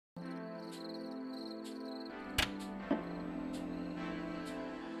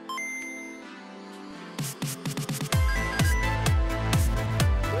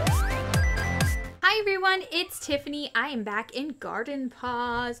everyone, it's Tiffany. I am back in Garden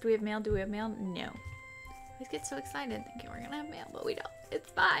Paws. Do we have mail? Do we have mail? No. I always get so excited thinking we're gonna have mail, but we don't. It's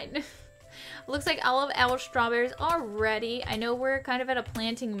fine. Looks like all of our strawberries are ready. I know we're kind of at a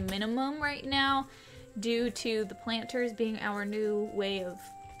planting minimum right now due to the planters being our new way of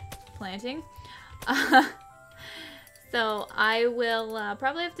planting. So I will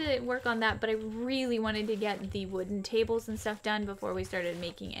probably have to work on that, but I really wanted to get the wooden tables and stuff done before we started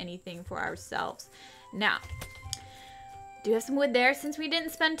making anything for ourselves. Now, do have some wood there. Since we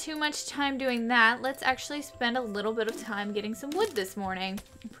didn't spend too much time doing that, let's actually spend a little bit of time getting some wood this morning.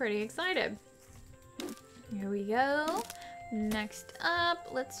 I'm pretty excited. Here we go. Next up,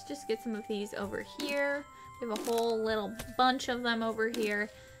 let's just get some of these over here. We have a whole little bunch of them over here.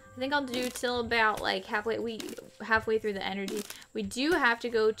 I think I'll do till about like halfway through the energy. We do have to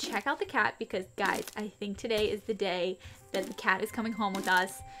go check out the cat because, guys, I think today is the day that the cat is coming home with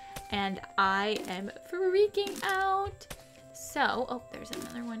us, and I am freaking out. So, oh, there's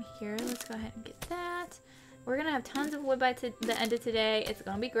another one here. Let's go ahead and get that. We're gonna have tons of wood by the end of today. It's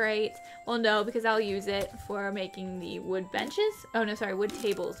gonna be great. Well, no, because I'll use it for making the wood benches. Oh no, sorry, wood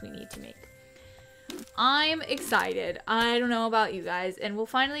tables we need to make. I'm excited. I don't know about you guys, and we'll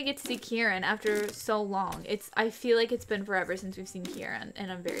finally get to see Kieran after so long. I feel like it's been forever since we've seen Kieran, and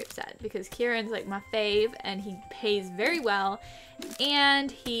I'm very upset because Kieran's like my fave, and he pays very well,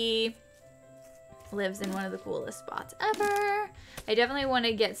 and he lives in one of the coolest spots ever. I definitely want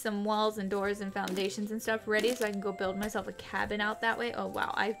to get some walls and doors and foundations and stuff ready so I can go build myself a cabin out that way. Oh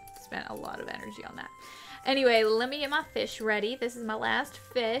wow, I spent a lot of energy on that. Anyway, let me get my fish ready. This is my last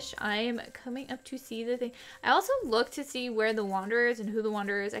fish. I am coming up to see the thing. I also looked to see where the Wanderer is and who the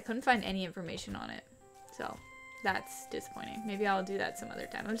Wanderer is. I couldn't find any information on it. So, that's disappointing. Maybe I'll do that some other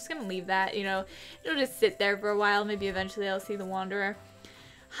time. I'm just going to leave that, you know. It'll just sit there for a while. Maybe eventually I'll see the Wanderer.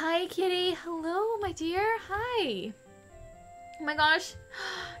 Hi, kitty. Hello, my dear. Hi. Oh my gosh.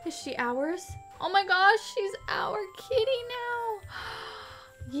 Is she ours? Oh my gosh, she's our kitty now.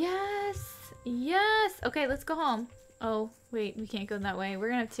 Yes. Yes! Okay, let's go home. Oh, wait, we can't go that way. We're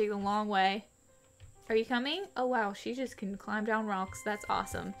gonna have to take the long way. Are you coming? Oh, wow, she just can climb down rocks. That's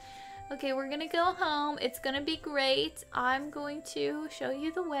awesome. Okay, we're gonna go home. It's gonna be great. I'm going to show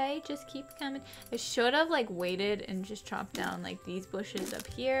you the way. Just keep coming. I should have, like, waited and just chopped down, like, these bushes up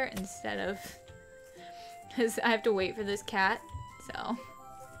here instead of... Because I have to wait for this cat, so...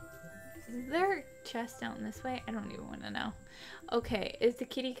 Is there a chest down this way? I don't even want to know. Okay, is the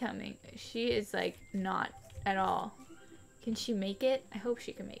kitty coming? She is like not at all. Can she make it? I hope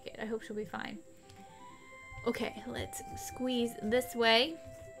she can make it. I hope she'll be fine. Okay, let's squeeze this way.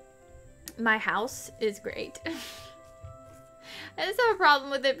 My house is great. I just have a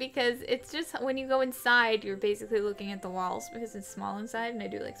problem with it because it's just when you go inside, you're basically looking at the walls because it's small inside, and I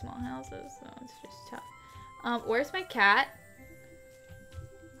do like small houses, so it's just tough. Where's my cat?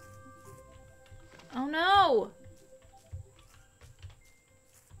 Oh no!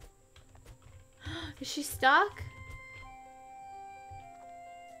 Is she stuck?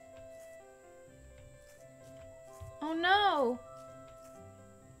 Oh no!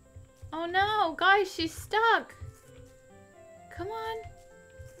 Oh no! Guys, she's stuck! Come on!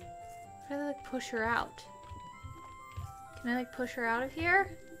 How do I like push her out? Can I like push her out of here?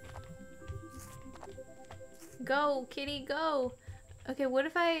 Go, kitty, go! Okay, what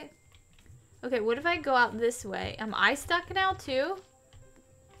if I... Okay, what if I go out this way? Am I stuck now too?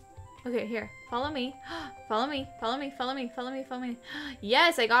 Okay, here. Follow me. Follow me. Follow me. Follow me. Follow me. Follow me.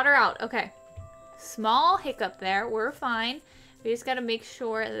 Yes, I got her out. Okay. Small hiccup there. We're fine. We just gotta make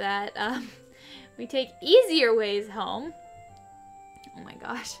sure that we take easier ways home. Oh my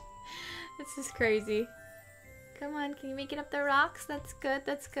gosh. This is crazy. Come on, can you make it up the rocks? That's good.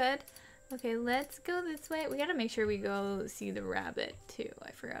 That's good. Okay, let's go this way. We gotta make sure we go see the rabbit too.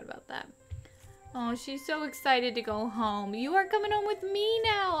 I forgot about that. Oh, she's so excited to go home. You are coming home with me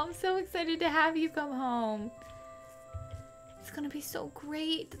now. I'm so excited to have you come home. It's gonna be so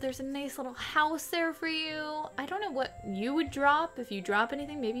great. There's a nice little house there for you. I don't know what you would drop. If you drop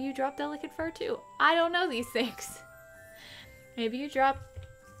anything, maybe you drop delicate fur too. I don't know these things. Maybe you drop...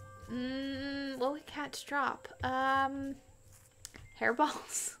 what would cats drop?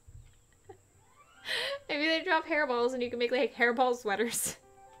 Hairballs? Maybe they drop hairballs and you can make like hairball sweaters.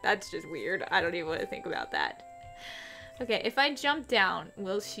 That's just weird. I don't even want to think about that. Okay, if I jump down,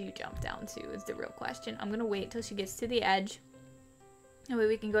 will she jump down too is the real question. I'm going to wait till she gets to the edge. That way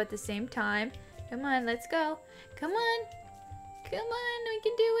we can go at the same time. Come on, let's go. Come on. Come on, we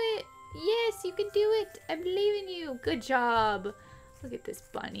can do it. Yes, you can do it. I believe in you. Good job. Look at this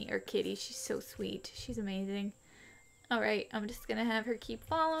bunny or kitty. She's so sweet. She's amazing. Alright, I'm just gonna have her keep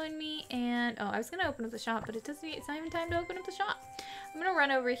following me, and oh, I was gonna open up the shop, but it's not even time to open up the shop. I'm gonna run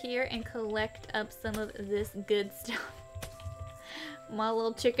over here and collect up some of this good stuff. My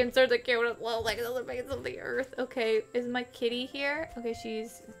little chickens are the cutest little like the face of the earth. Okay, is my kitty here? Okay,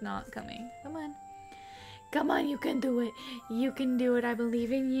 she's not coming. Come on. Come on, you can do it. You can do it. I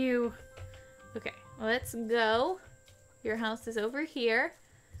believe in you. Okay, let's go. Your house is over here.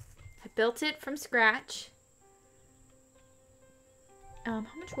 I built it from scratch. How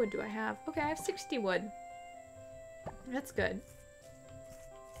much wood do I have? Okay, I have 60 wood. That's good.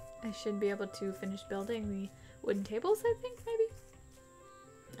 I should be able to finish building the wooden tables, I think, maybe?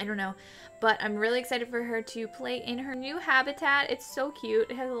 I don't know. But I'm really excited for her to play in her new habitat. It's so cute.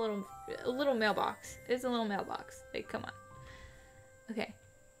 It has a little mailbox. It's a little mailbox. Like, come on. Okay.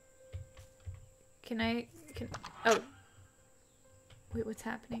 Oh. Wait, what's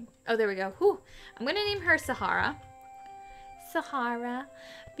happening? Oh, there we go. Whew. I'm gonna name her Sahara. Sahara,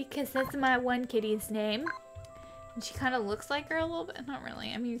 because that's my one kitty's name. And she kind of looks like her a little bit. Not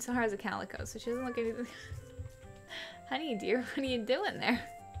really. I mean, Sahara's a calico, so she doesn't look anything. Honey dear, what are you doing there?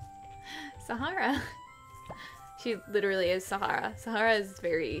 Sahara. She literally is Sahara. Sahara is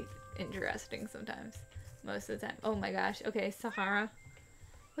very interesting sometimes. Most of the time. Oh my gosh. Okay, Sahara.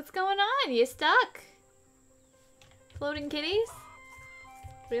 What's going on? You stuck? Floating kitties?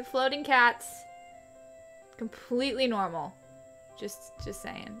 We have floating cats. Completely normal. Just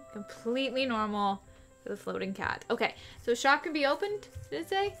saying. Completely normal for the floating cat. Okay, so shop can be opened? Did it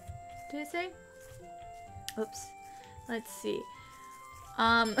say? Did it say? Oops. Let's see.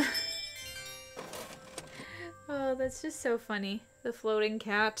 Oh, that's just so funny. The floating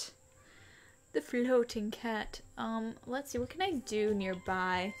cat. The floating cat. Let's see. What can I do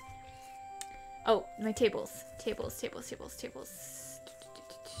nearby? Oh, my tables. Tables.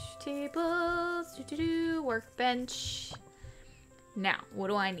 Workbench. Now, what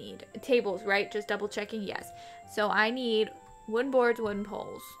do I need? Tables, right? Just double checking. Yes. So I need wooden boards, wooden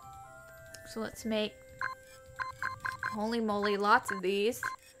poles. So let's make, holy moly, lots of these.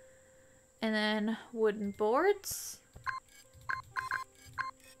 And then wooden boards.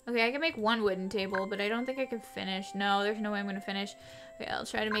 Okay, I can make one wooden table, but I don't think I can finish. No, there's no way I'm going to finish. Okay, I'll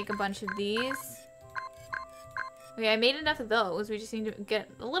try to make a bunch of these. Okay, I made enough of those. We just need to get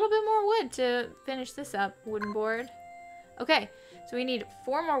a little bit more wood to finish this up. Wooden board. Okay, so we need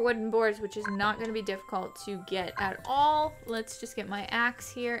 4 more wooden boards, which is not going to be difficult to get at all. Let's just get my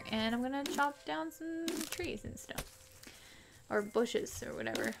axe here, and I'm going to chop down some trees and stuff. Or bushes, or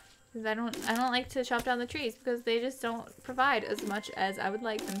whatever. Because I don't like to chop down the trees, because they just don't provide as much as I would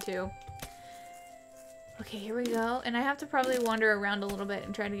like them to. Okay, here we go. And I have to probably wander around a little bit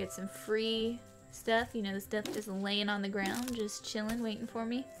and try to get some free stuff. You know, the stuff just laying on the ground, just chilling, waiting for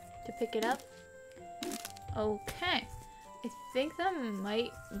me to pick it up. Okay. I think that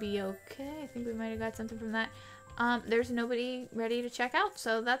might be okay. I think we might have got something from that. There's nobody ready to check out,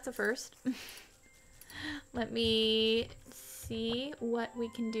 so that's a first. Let me see what we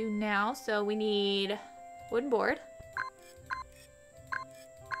can do now. So we need wooden board.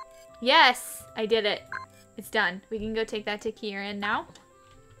 Yes! I did it. It's done. We can go take that to Kieran now.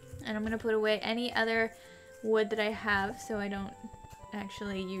 And I'm going to put away any other wood that I have so I don't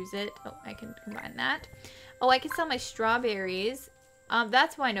actually use it. Oh, I can combine that. Oh, I can sell my strawberries.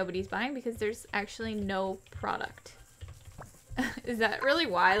 That's why nobody's buying, because there's actually no product. Is that really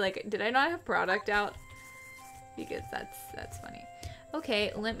why? Like, did I not have product out? Because that's funny.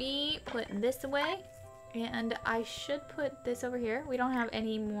 Okay, let me put this away. And I should put this over here. We don't have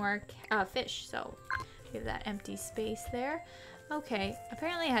any more fish, so give that empty space there. Okay,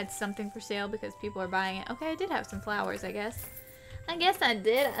 apparently I had something for sale because people are buying it. Okay, I did have some flowers, I guess. I guess I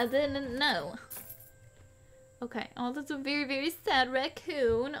did. I didn't know. Okay. Oh, that's a very, very sad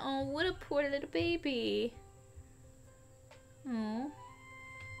raccoon. Oh, what a poor little baby. Oh.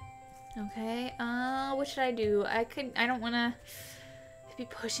 Okay. What should I do? I don't want to be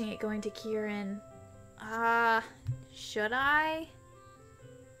pushing it going to Kieran. Should I?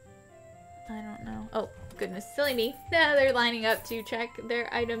 I don't know. Oh, goodness. Silly me. They're lining up to check their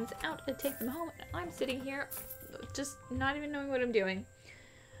items out and take them home. I'm sitting here just not even knowing what I'm doing.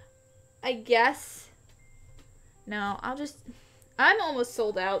 I guess. No, I'm almost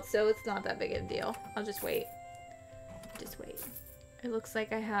sold out, so it's not that big of a deal. I'll just wait. Just wait. It looks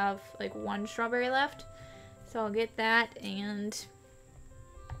like I have like 1 strawberry left. So I'll get that and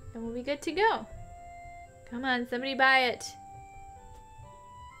then we'll be good to go. Come on, somebody buy it.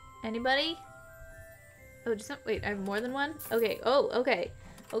 Anybody? Oh, wait, I have more than 1? Okay, oh, okay.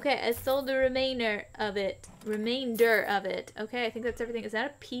 Okay, I sold the remainder of it. Okay, I think that's everything. Is that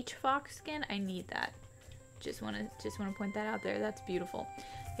a peach fox skin? I need that. Just wanna point that out there. That's beautiful.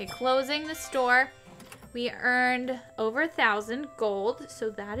 Okay, closing the store. We earned over 1,000 gold, so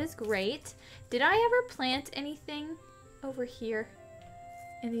that is great. Did I ever plant anything over here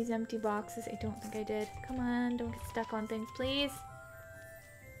in these empty boxes? I don't think I did. Come on, don't get stuck on things, please.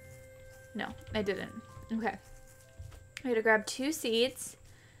 No, I didn't. Okay. I gotta grab 2 seeds,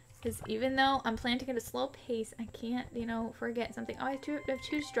 because even though I'm planting at a slow pace, I can't, you know, forget something. Oh, I have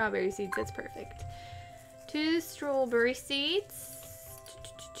 2 strawberry seeds. That's perfect. 2 strawberry seeds.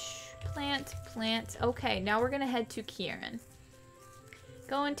 Plant. Okay, now we're gonna head to Kieran.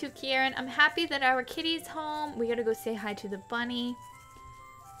 Going to Kieran. I'm happy that our kitty's home. We gotta go say hi to the bunny.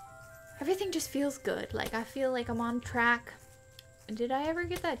 Everything just feels good. Like, I feel like I'm on track. Did I ever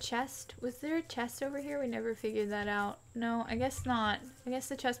get that chest? Was there a chest over here? We never figured that out. No, I guess not. I guess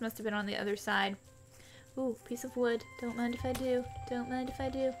the chest must have been on the other side. Ooh, piece of wood. Don't mind if I do. Don't mind if I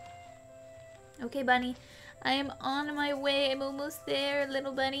do. Okay, bunny. I am on my way. I'm almost there,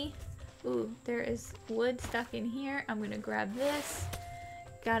 little bunny. Ooh, there is wood stuck in here. I'm gonna grab this.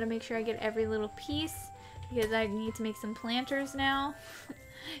 Gotta make sure I get every little piece because I need to make some planters now.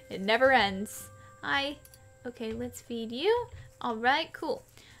 It never ends. Hi. Okay, let's feed you. Alright, cool.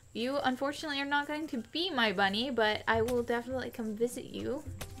 You, unfortunately, are not going to be my bunny, but I will definitely come visit you.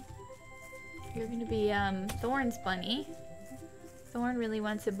 You're gonna be, Thorn's bunny. Thorn really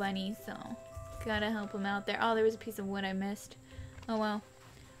wants a bunny, so gotta help him out there. Oh, there was a piece of wood I missed. Oh, well.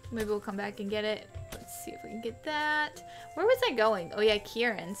 Maybe we'll come back and get it. Let's see if we can get that. Where was I going? Oh, yeah,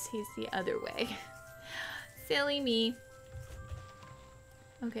 Kieran's. He's the other way. Silly me.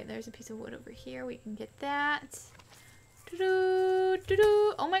 Okay, there's a piece of wood over here. We can get that.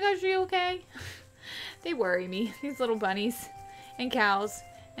 Oh my gosh, are you okay? They worry me, these little bunnies and cows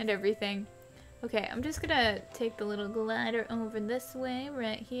and everything. Okay, I'm just gonna take the little glider over this way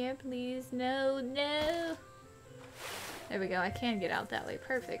right here, please. No. There we go. I can get out that way.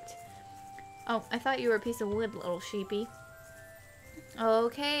 Perfect. Oh, I thought you were a piece of wood, little sheepy.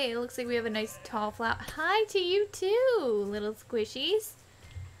 Okay, it looks like we have a nice tall flower. Hi to you too, little squishies.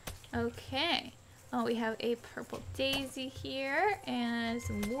 Okay. Oh, we have a purple daisy here, and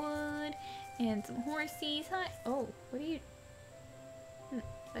some wood, and some horsies. Hi. Oh, what are you?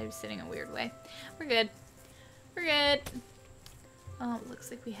 I was sitting a weird way. We're good. We're good.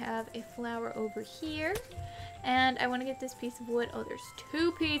 Looks like we have a flower over here. And I want to get this piece of wood. Oh, there's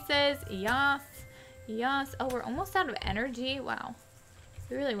 2 pieces. Yes. Yes. Oh, we're almost out of energy. Wow.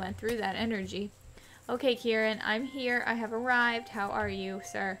 We really went through that energy. Okay, Kieran, I'm here. I have arrived. How are you,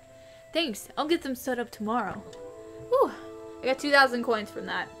 sir? Thanks. I'll get them set up tomorrow. Whew. I got 2,000 coins from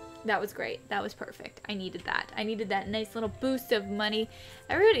that. That was great. That was perfect. I needed that. I needed that nice little boost of money.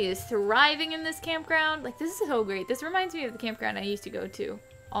 Everybody is thriving in this campground. Like, this is so great. This reminds me of the campground I used to go to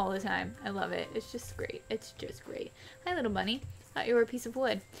all the time. I love it. It's just great. It's just great. Hi, little bunny. Thought you were a piece of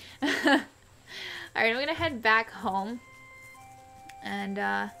wood. Alright, I'm going to head back home. And,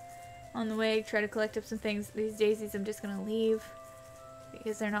 on the way, try to collect up some things. These daisies I'm just going to leave.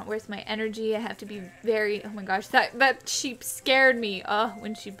 Because they're not worth my energy. I have to be very... Oh my gosh, that sheep scared me.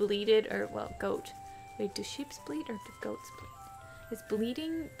 When she bleated, or, well, goat. Wait, do sheep bleed or do goats bleed? Is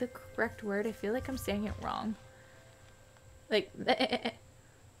bleeding the correct word? I feel like I'm saying it wrong. Like,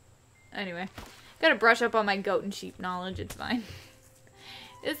 anyway. Gotta brush up on my goat and sheep knowledge. It's fine.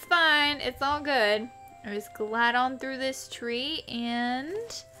 It's fine. It's all good. I just glide on through this tree and...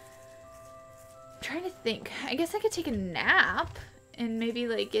 I'm trying to think. I guess I could take a nap. And maybe,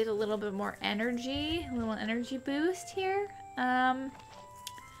 like, get a little bit more energy. A little energy boost here. I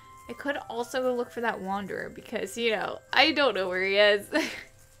could also go look for that wanderer. Because, you know, I don't know where he is.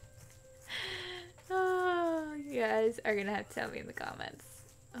 Oh, you guys are going to have to tell me in the comments.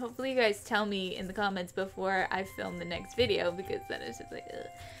 Hopefully you guys tell me in the comments before I film the next video. Because then it's just like, ugh.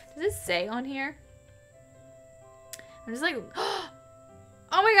 Does it say on here? I'm just like...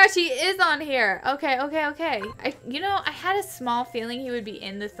 Oh my gosh, he is on here. Okay. You know, I had a small feeling he would be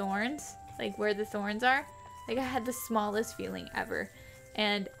in the thorns. Like, where the thorns are. Like, I had the smallest feeling ever.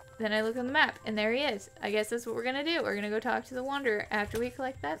 And then I look on the map, and there he is. I guess that's what we're gonna do. We're gonna go talk to the wanderer after we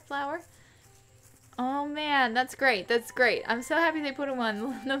collect that flower. Oh man, that's great. That's great. I'm so happy they put him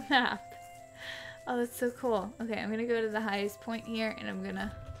on the map. Oh, that's so cool. Okay, I'm gonna go to the highest point here, and I'm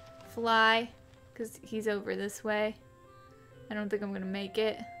gonna fly. Because he's over this way. I don't think I'm gonna make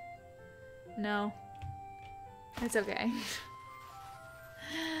it. No. It's okay.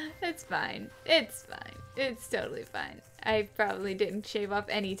 It's fine. It's fine. It's totally fine. I probably didn't shave off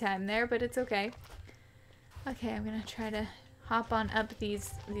any time there, but it's okay. Okay, I'm gonna try to hop on up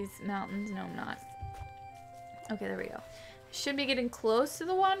these mountains. No, I'm not. Okay, there we go. Should be getting close to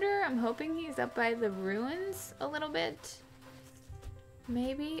the Wanderer. I'm hoping he's up by the ruins a little bit.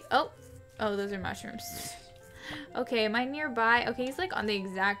 Maybe. Oh, those are mushrooms. Okay, am I nearby? Okay, he's like on the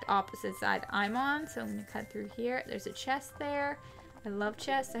exact opposite side I'm on, so I'm gonna cut through here. There's a chest there. I love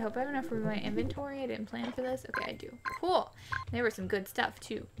chests. I hope I have enough room in my inventory. I didn't plan for this. Okay, I do. Cool. There were some good stuff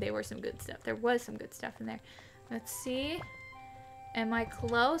too. There was some good stuff in there. Let's see. Am I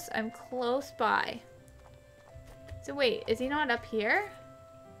close? I'm close by. So wait, is he not up here?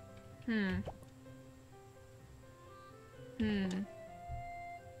 I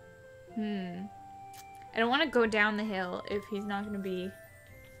don't want to go down the hill if he's not going to be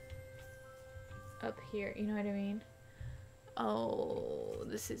up here. You know what I mean? Oh,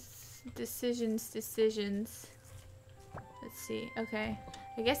 this is decisions. Let's see. Okay.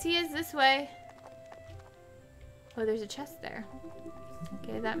 I guess he is this way. Oh, there's a chest there.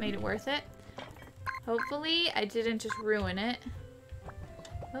 Okay, that made it worth it. Hopefully, I didn't just ruin it.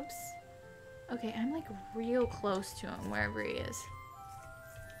 Oops. Okay, I'm like real close to him, wherever he is.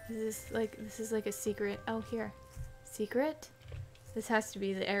 This is like a secret. Oh, here. Secret? This has to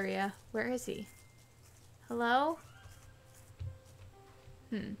be the area. Where is he? Hello?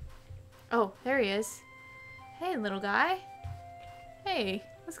 Oh, there he is. Hey, little guy. Hey,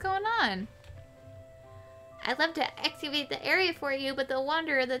 what's going on? I'd love to excavate the area for you, but the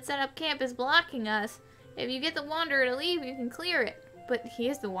Wanderer that set up camp is blocking us. If you get the Wanderer to leave, you can clear it. But he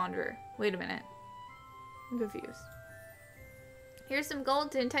is the Wanderer. Wait a minute. I'm confused. Here's some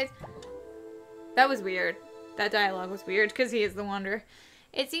gold to entice... That was weird. That dialogue was weird, because he is the Wanderer.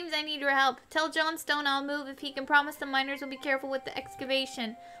 It seems I need your help. Tell Johnstone I'll move if he can promise the miners will be careful with the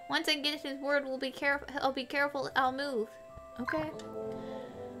excavation. Once I get his word, I'll be careful, I'll move. Okay.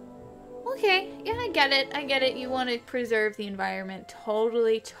 Okay, yeah, I get it. You want to preserve the environment.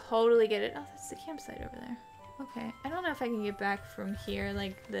 Totally get it. Oh, that's the campsite over there. Okay, I don't know if I can get back from here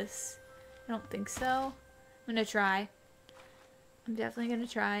like this. I don't think so. I'm gonna try. I'm definitely gonna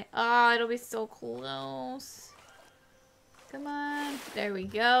try. Oh, it'll be so close. Come on. There we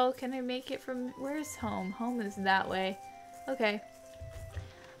go. Can I make it from... Where's home? Home is that way. Okay.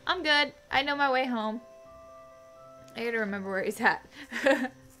 I'm good. I know my way home. I gotta remember where he's at.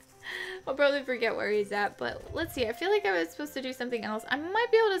 I'll probably forget where he's at, but let's see. I feel like I was supposed to do something else. I might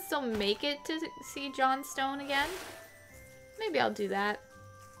be able to still make it to see Johnstone again. Maybe I'll do that.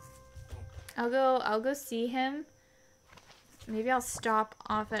 I'll go see him. Maybe I'll stop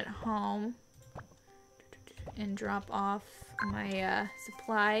off at home and drop off my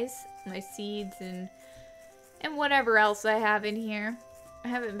supplies, my seeds, and whatever else I have in here. I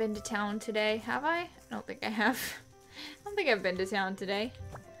haven't been to town today, have I? I don't think I have. I don't think I've been to town today.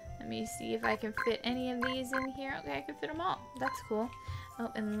 Let me see if I can fit any of these in here. Okay, I can fit them all. That's cool.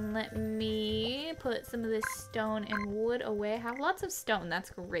 Oh, and let me put some of this stone and wood away. I have lots of stone.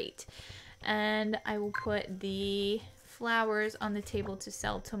 That's great. And I will put the flowers on the table to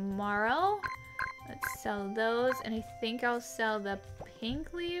sell tomorrow. Let's sell those. And I think I'll sell the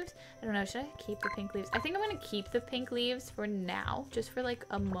pink leaves. I don't know. Should I keep the pink leaves? I think I'm going to keep the pink leaves for now. Just for like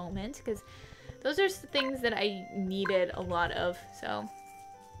a moment. Because those are things that I needed a lot of. So...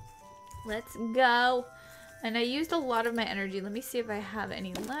 let's go. And I used a lot of my energy. Let me see if I have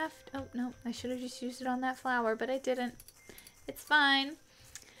any left. Oh, no. I should have just used it on that flower, but I didn't. It's fine.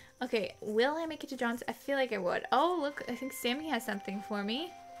 Okay. Will I make it to John's? I feel like I would. Oh, look. I think Sammy has something for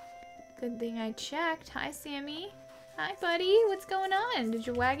me. Good thing I checked. Hi, Sammy. Hi, buddy. What's going on? Did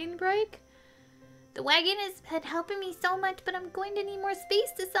your wagon break? The wagon has been helping me so much, but I'm going to need more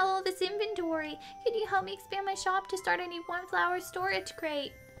space to sell all this inventory. Can you help me expand my shop to start? I need one flower storage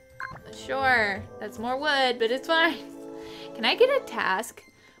crate. Sure, that's more wood, but it's fine. Can I get a task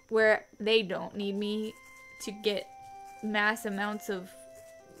where they don't need me to get mass amounts of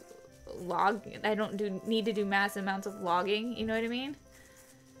I don't need to do mass amounts of logging, you know what I mean?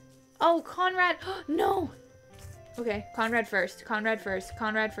 Oh, Conrad, no! Okay, Conrad first.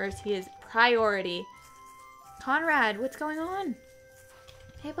 He is priority. Conrad, what's going on?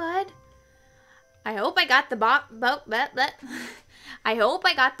 Hey, bud. I hope I got the I hope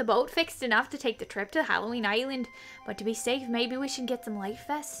I got the boat fixed enough to take the trip to Halloween Island. But to be safe, maybe we should get some life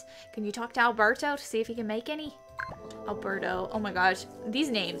vests. Can you talk to Alberto to see if he can make any? Alberto. Oh my gosh. These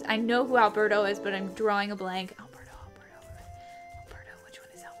names. I know who Alberto is, but I'm drawing a blank. Alberto. Which one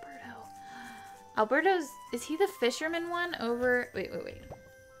is Alberto? Alberto's... is he the fisherman one over... Wait.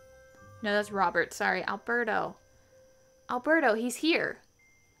 No, that's Robert. Sorry. Alberto, he's here.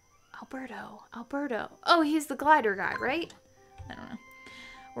 Alberto. Oh, he's the glider guy, right? I don't know.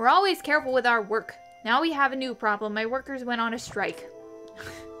 We're always careful with our work. Now we have a new problem. My workers went on a strike.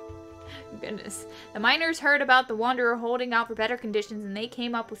 Goodness. The miners heard about the Wanderer holding out for better conditions, and they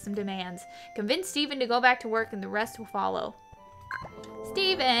came up with some demands. Convince Steven to go back to work, and the rest will follow.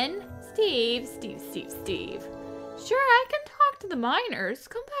 Steven! Steve. Sure, I can talk to the miners.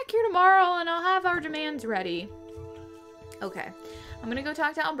 Come back here tomorrow, and I'll have our demands ready. Okay. I'm gonna go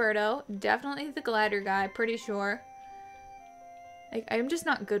talk to Alberto. Definitely the glider guy, pretty sure. Like, I'm just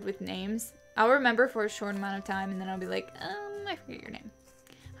not good with names. I'll remember for a short amount of time, and then I'll be like, I forget your name.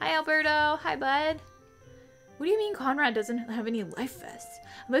 Hi, Alberto. Hi, bud. What do you mean Conrad doesn't have any life vests?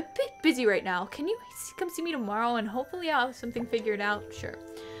 I'm a bit busy right now. Can you come see me tomorrow, and hopefully I'll have something figured out? Sure.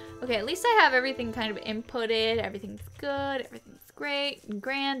 Okay, at least I have everything kind of inputted. Everything's good. Everything's great and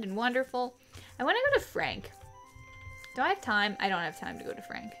grand and wonderful. I want to go to Frank. Do I have time? I don't have time to go to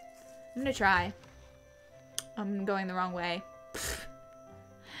Frank. I'm gonna try. I'm going the wrong way.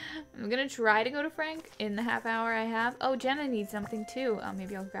 I'm gonna try to go to Frank in the half hour I have. Oh, Jenna needs something too.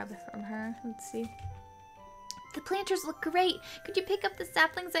 Maybe I'll grab it from her. Let's see. The planters look great. Could you pick up the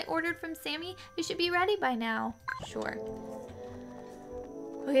saplings I ordered from Sammy? They should be ready by now. Sure.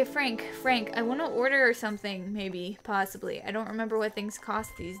 Okay, Frank, I want to order something, maybe, possibly. I don't remember what things cost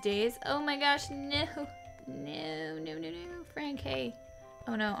these days. Oh my gosh, no. No. Frank, hey.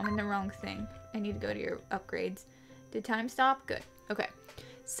 Oh no, I'm in the wrong thing. I need to go to your upgrades. Did time stop? Good. Okay.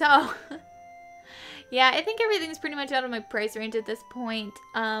 So, yeah, I think everything's pretty much out of my price range at this point.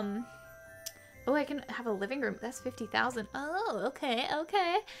 Oh, I can have a living room. That's 50,000. Oh, okay.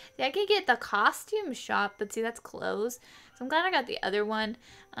 See, I could get the costume shop, but see, that's closed. So I'm glad I got the other one.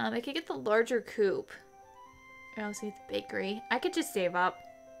 I could get the larger coop. Or else get the bakery. I could just save up.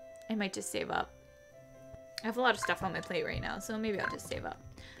 I might just save up. I have a lot of stuff on my plate right now, so maybe I'll just save up.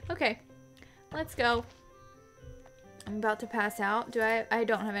 Okay, let's go. I'm about to pass out. I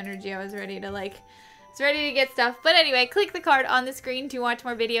don't have energy. I was ready to ready to get stuff. But anyway, click the card on the screen to watch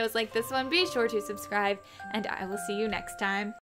more videos like this one. Be sure to subscribe, and I will see you next time.